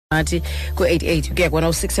Nathi ku-88 kuya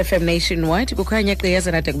ku-106 FM nationwide kukhanya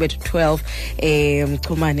qiyeza nade kubethu 12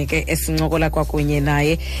 mchumane ke esincokola kwakunye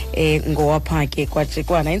naye ngowapha ke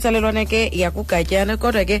kwajikwana insalelwane ke yakugatyana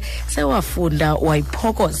kodwa ke sewafunda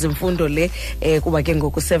wayiphokoza imfundo le kuba ke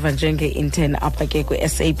ngokuseva njenge-intern apha ke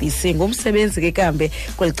kwi-SABC ngumsebenzi ke kambe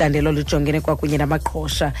kwelicandelo lijongene kwakunye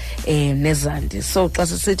namaqhosha nezandi. So xa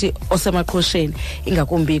sisithi osemaqhosheni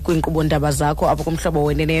ingakumbi kwiinkqubo-ndaba zakho apho kumhlobo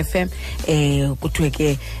we-NFM kuthiwe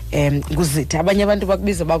ke nguzitha abanye abantu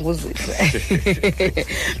bakubiza banguzitha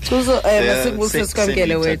kuzo masibuse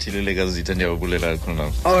sikwamkele wethu Zitha ndiyabulela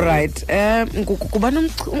khona. All right kuba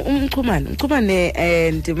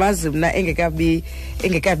umchumane ndimazi mna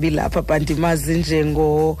engekabi lapha but ndimazi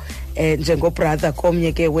njengo brother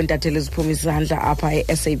komnye ke wentatheli eziphuma izandla apha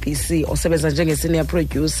e-SABC osebenza njenge-senior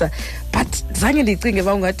producer but zange ndicinge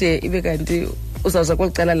bawungade ibe kanti uzawuza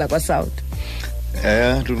kweli la kwa-South.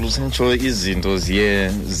 Lusentsho izinto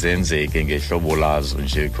ziye zenzeke ngehlobo lazo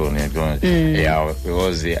nje khona yeah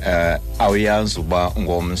because awuyazi uba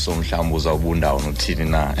ngomso mhlawumbe uzawubunda uthini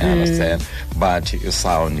na understand but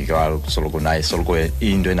isound soloko nayo soloko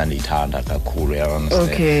into endandiyithanda kakhulu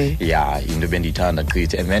okay yeah into bendiyithanda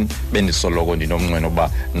gqithi and then bendisoloko ndinomnqweno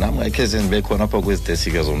uba nam ngakhe zendibe khona apha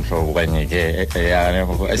kwezidesika zomhlobo kanye ke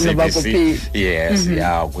SABC yes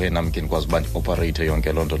yeah kwena mke ndikwazi uba ndi-operate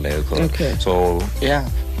yonke loo nto leyo so yeah.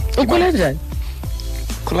 Ukhule njani?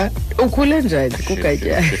 Ukhule njani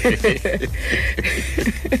kugatyana?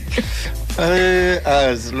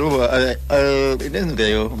 Zluba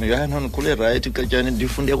inenzeyo ngiyana ngikhule right ugatyana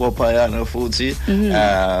ndifunde kwaphayana futhi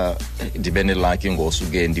ndibe nelaki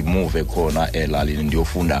ngosuke ndimove khona elalini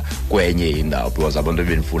ndiyofunda kwenye indawo because abantu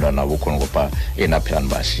benifunda nabo khona kopha enaphana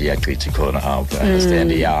bashiya gqithi khona apha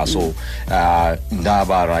understand yeah so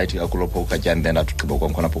ndaba right akulopho ugatyana then atugqiba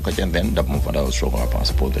khona apho ugatyana then ndamove ndawushoka apha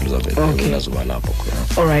support Elizabeth nazuba lapho khona.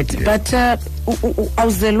 All right but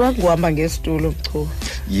awuzelwa ngohamba ngesitulo mchu?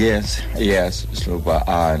 Yes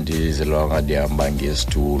Sloba ndizelwa ngadihamba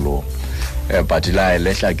ngesitulo but la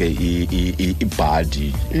lehla ke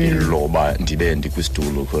ibhadi loba ndibe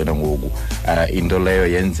ndikwisitulo khona ngoku into leyo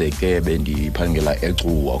yenzeke bendiphangela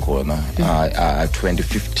ecuwa khona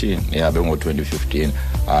 2015 yabe ngo-2015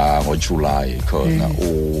 ngoJuly khona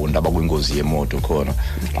ndaba kwingozi yemoto khona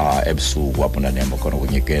ebusuku apho ndandihamba khona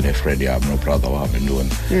kunyekene friend yami nobrother wami ntoni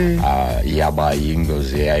yaba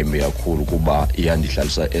yingozi eyayimbi kakhulu kuba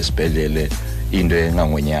iyandihlalisa esibhedlele into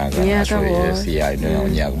engangonyaka yes yeah into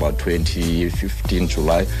engangonyaka about 2015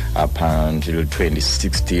 July up until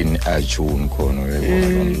 2016 June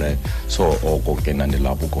khona so oko ke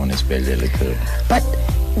nandilapho khona esibhedlele khona. But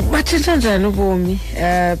batshintsha njani ubomi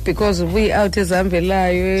because we out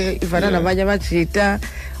ezihambelayo ivana nabanye amajita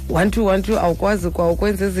 1 awukwazi kwa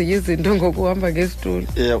ukwenza ezinye izinto ngokuhamba ngesitulo?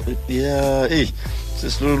 Yeah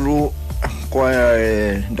sisilulu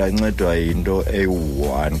kwaye ndancedwa into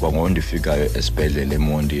eyi-1 kwangondifikayo esibhedlele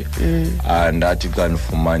eMondi ndathi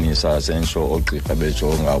kanifumanisa sensho ogqirha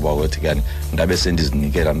bejonga uba kuthi kani ndabe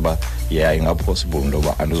sendizinikela ndiba yeah ingapossible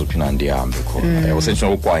ntoba andizophinda ndihambe khona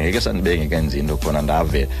usensho kwangeke sandibengekenzisa into khona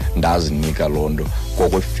ndave ndazinika loo nto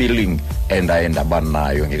ngokwe-feeling endaye ndaba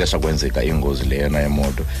nayo ngekesha kwenzeka ingozi leyona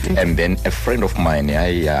yemoto and then a friend of mine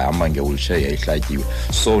yayihamba nge-wheelchair yayihlatyiwe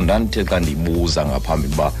so ndandithe xa ndibuza ngaphambi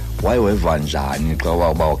uba wayeweva njani xa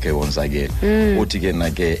waba wakhe wonzakele uthi ke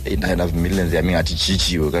nake i-9 millions yami ngathi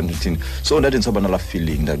jijiwe kanti uthini so ndathi ndisoba nala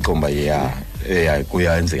feeling ndaqomba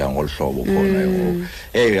kuyenzeka ngolu hlobo khona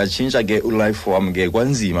yatshintsha ke ulife wami ke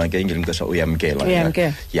kwanzima ke ngelinye ixesha uyamkela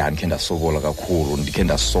ndikhe ndasokola kakhulu ndikhe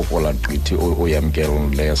ndasokola gqithi uyamkela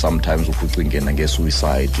leyo sometimes ukucingena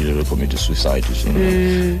nge-suicide commit suicide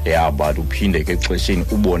but uphinde ke exesheni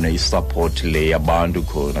ubone i-support le yabantu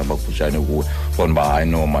khona bakufutshane kuwe bona uba hayi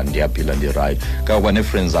no man ndiyaphila ndi-right kakwa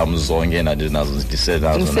nee-friends zam zonke ndandinazo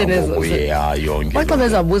ndisenazo yonke baxa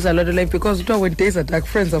bezabuza loo nto leyo because kuthiwa when days are dark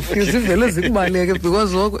friends of yours ivele zikubaleke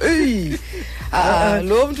because woko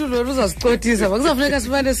lo mntu lo uzasicothisa bakuzafuneka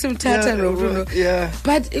simane simthatha lo mntu lo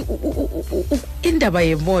but indaba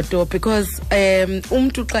yemoto because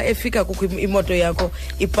umntu xa efika kukho imoto yakho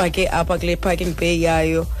ipake apha kule parking bay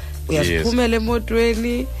yayo uyaziphumela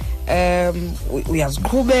emotweni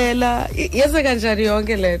uyaziqhubela yenzeka njani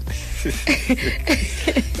yonke le nto?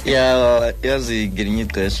 yazi ngelinye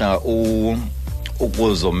ixesha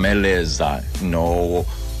ukuzomeleza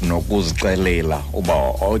nokuzixelela uba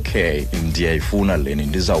okay ndiyayifuna leni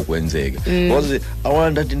ndizawukwenzeka because awona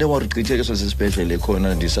ndathi ndewarichitheke sesibhedlele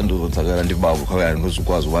khona ndisandozakala ndibaba khaya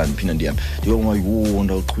ngizukwazi ubani phina ndihambe ndiyongayiwo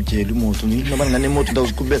ndawuqhutyela imoto nabani nganemoto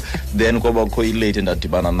ndawuziqhubela then kwaba kho ilate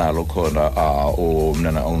ndadibana nalo khona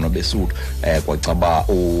umnana onobesuthu kwacaba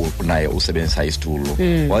naye usebenzisa isitulo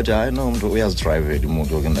wathi hayi no umuntu uyazidrive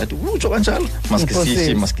imoto ke ndathi utsho kanjalo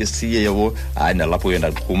maske siye yabo hayi nalapho ke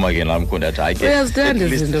ndaqhuma ke nami khona ndathi hayi ke uyazithanda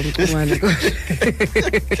izinto mqumane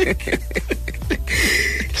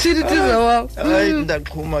Shititiza wow. Hayi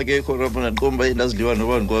ndaqhuma ke khona bona qomba indaziliwa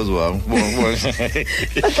noba ngikwazi wami kubona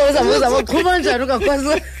Akhawuza baqhuma njani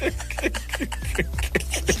ungakwazi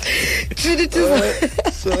Shititiza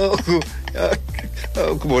so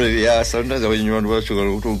kubona ya sometimes when you want to watch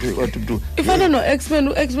what to do ifana no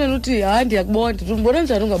X-Men uthi hayi ndiyakubona umbona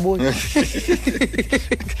njani ungaboni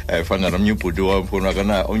fana nomnyubhuti wamphona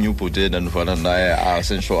kana onyubhuti ndandifana naye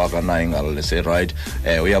asensho akanayi ngalo lese right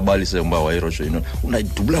uyabalisa ngoba wayirosho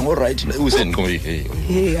unayidubula ngo right usenqomi hey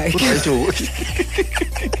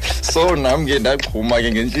so nami ke ndaqhuma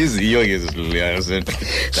ke ngenhliziyo ke ziliyase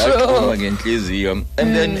ndaqhuma ngenhliziyo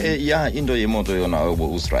and then into yemoto yona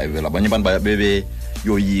usdrive labanye abantu bebe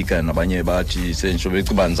yoyika nabanye bathi sensho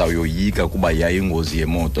becubanza uyoyika kuba yayingozi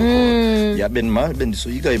yemoto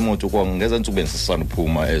bendisoyika imoto kwangeza ntsuku bendisasana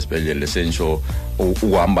uphuma esibhedlele sensho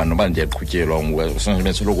uhamba noba ndiyaqhutyelwa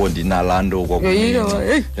ngokusoloko ndinalanto kwakunye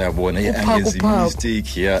yabona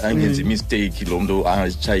angenzi mistake lo muntu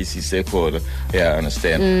angachayisise khona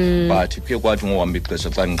understand but kuye kwathi ngohamba ixesha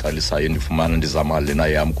xa ngiqalisayo ndifumana ndizama lena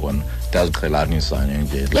yam khona ndaziqhelanisa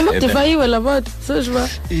nje lemodifayiwe labantu seshiba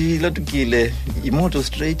ilatukile imoto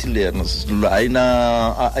straight le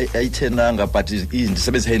ayithenanga but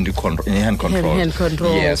ndisebenzisa hand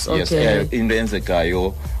control yes into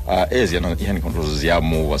enzekayo eziyana hand controls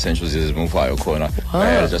ziyamuva essentially zizimuvayo khona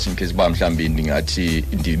just in case ba mhlambi ndingathi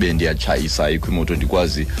ndibe ndiyachayisa imoto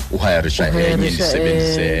ndikwazi uhirisha enye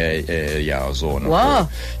ndisebenzise yazona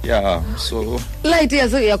so light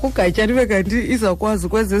yazo yakugatya nibe kanti izakwazi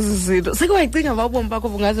ukwenza izinto sekuwayicinga ubomi bakho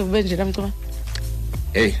bungaze bube nje namcuma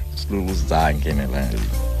siluzange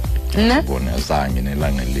nelanga bona zange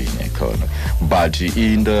nelanga linye khona but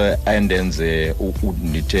into endenze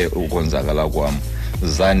unithe ukonzakala kwami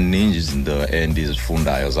zaningi izinto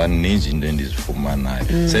endizifundayo zaningi into endizifumanayo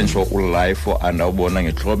sensho ulife andawubona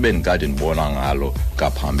ngehlobeni kade ndibona ngalo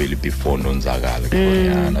ngaphambili before ndonzakala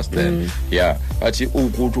khona understand athi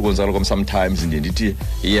ukuthi ukonzakala kwam sometimes ndithi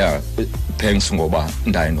thanks ngoba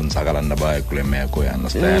ndaye ndonzakala nabaye kule meko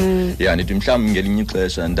understand ndithi mhlawumbi ngelinye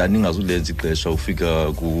ixesha ndaningazulenza ixesha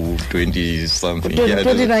ufika ku 20 something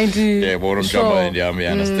 2019 bona mhlawumbi ndiyami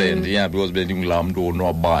understand because bendingulaa mntu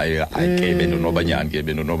onobaye ake bendonobanyani ke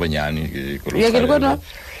bendonobanyani uyakela kodwa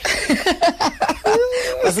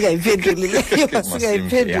Masingayiphendulile but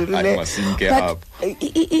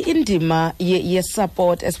indima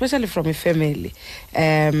ye-support especially from a family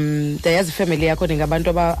there's family yakho ningabantu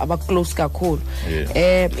abaclose kakhulu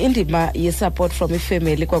indima ye-support from a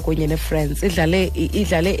family kwakunye ne-friends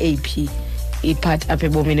idlale AP ipart apha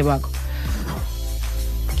ebomini bakho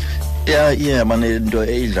mane into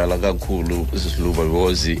eyidlala kakhulu sisiluba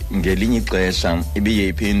because ngelinye ixesha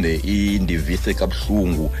ibiyiphinde indivise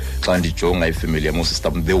kabuhlungu xa ndijonga ifamily yam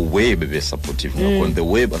system the way bebe supportive ngakhona the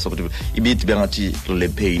way supportive ibithi bengathi le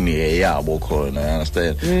pain yabo khona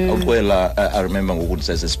understand ukwela I remember ngokuthi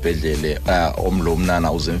sasesibhedlele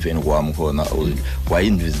omlomnana uzemfeni kwami khona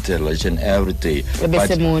wayinvisitela each and every day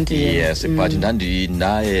but yes but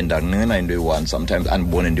naye ndanqena into eyi-one sometimes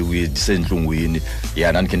andibone ndisentlungwini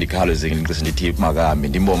ndandikhe ndikhala ngixesha ndithi makami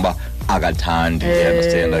ndimbomba akathandi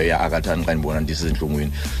understand akathandi xa ndibona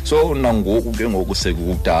ndisenhlungwini so nangoku ke ngoku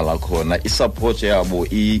sekukudala khona isupport yabo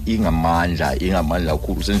ingamandla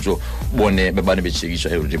kakhulu sentsho bone bebane bechekisha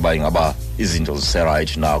everyday bayingaba izinto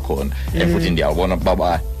zise-right nakhona futhi ndiyabona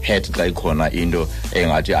baba head xa ikhona into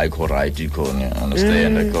engathi ayikho right ikhona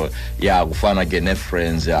understand kufana ke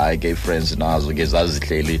ne-friends ke friends nazo ke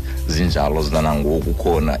zazihleli zinjalo zinanangoku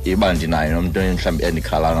khona iba ndinayo nomntu mhlawumbi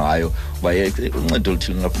endikhala ngayo uncedo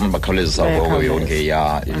oluthile ngafuna bakhawulezisa kwako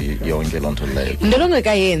yonke loo nto leyo into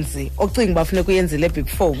longekayenzi ocinga uba funeka uyenzile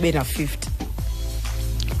before ube na-50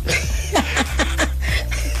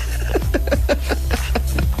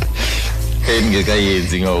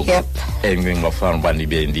 engekayenzi ngoko engingafana uba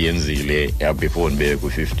ndibe ndiyenzile before ndibe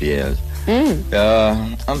ku-50 years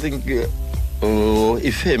I think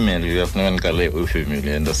ifamily uyafuneka ndiqale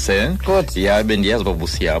ifamily understand bendiyazi uba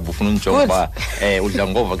busiyabo ufuna untshoga uba udla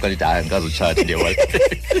ngova xa ndithi hayi ngazutshati ndiyawala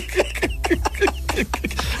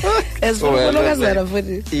Esibonakazana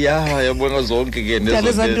futhi. Yeah, yabona zonke ke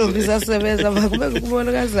Njalo zantombi sasebenza makube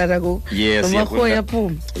kubonakazana ku. Yes, Nomakhoya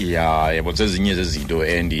phuma. Yeah, yabona ezinye zezinto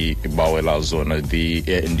endibawela zona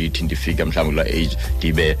ndithi ndifika mhlawumbe la age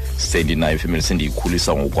ndibe sendinayo family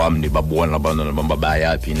sendiyikhulisa ngokwami ndibabona abantwana bam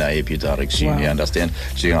bayaphi na ephi direction, you understand?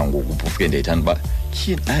 Njengangoku ufike ndayithanda ba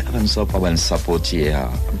abanisupport here.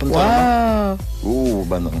 Wow.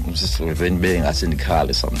 When being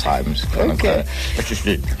asindikhale sometimes. Okay.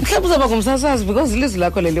 Mhlawumbe uzaba ngumsasazi because ilizwi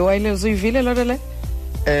lakho leli wireless uyivile loo nto le?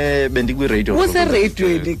 Bendikwi-radio. Use-radio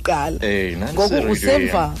ndiqala. Ngoku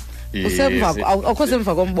usemva. Usemva awukho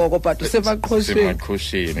semva komboko but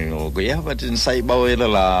usemaqhosheni ngoku. Yeah, but nisayibawela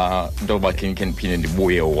la nto ba can phinde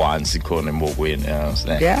ndibuye once ikhona embokweni.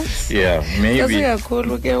 Yes. Yeah, maybe. Enkosi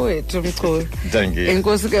kakhulu ke wethu Mcholi. Thank you.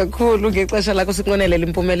 Enkosi kakhulu ngexesha lakho sikunqonelela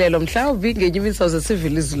impumelelo. Mhlawumbe ngenye imisoze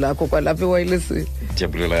sivile izwi lakho kwalapha eWireless.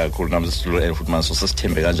 Ndiyabulela kakhulu nami sisilo futhi manje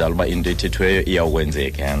sesithembe kanjalo ba into ethethweyo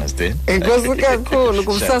iyakwenzeka, you understand? Enkosi kakhulu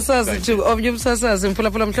kumsasazi nje omnye umsasazi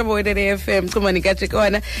mphulaphula mhlobo we FM Chumani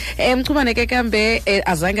kaJekwana. Mchumane ke kambe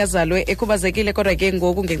azange azalwe ekhubazekile kodwa ke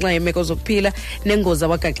ngoku ngenxa yemeko zokuphila nengozi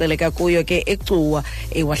awagaxeleka kuyo ke ecuwa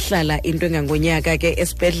wahlala into engangonyaka ke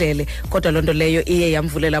esibhedlele kodwa lonto leyo iye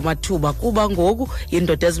yamvulela amathuba kuba ngoku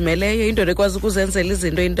indoda ezimeleyo, indoda ekwazi ukuzenzela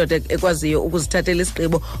izinto, indoda ekwaziyo ukuzithathela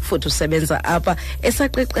isigqibo futhi usebenza apha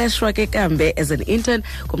esaqeqeshwa ke kambe as an intern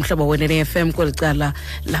kumhlobo we FM kwelicala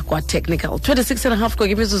lakwa technical 26.5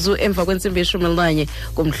 kwemizuzu emva kwensimbi ye11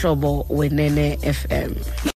 kumhlobo we FM.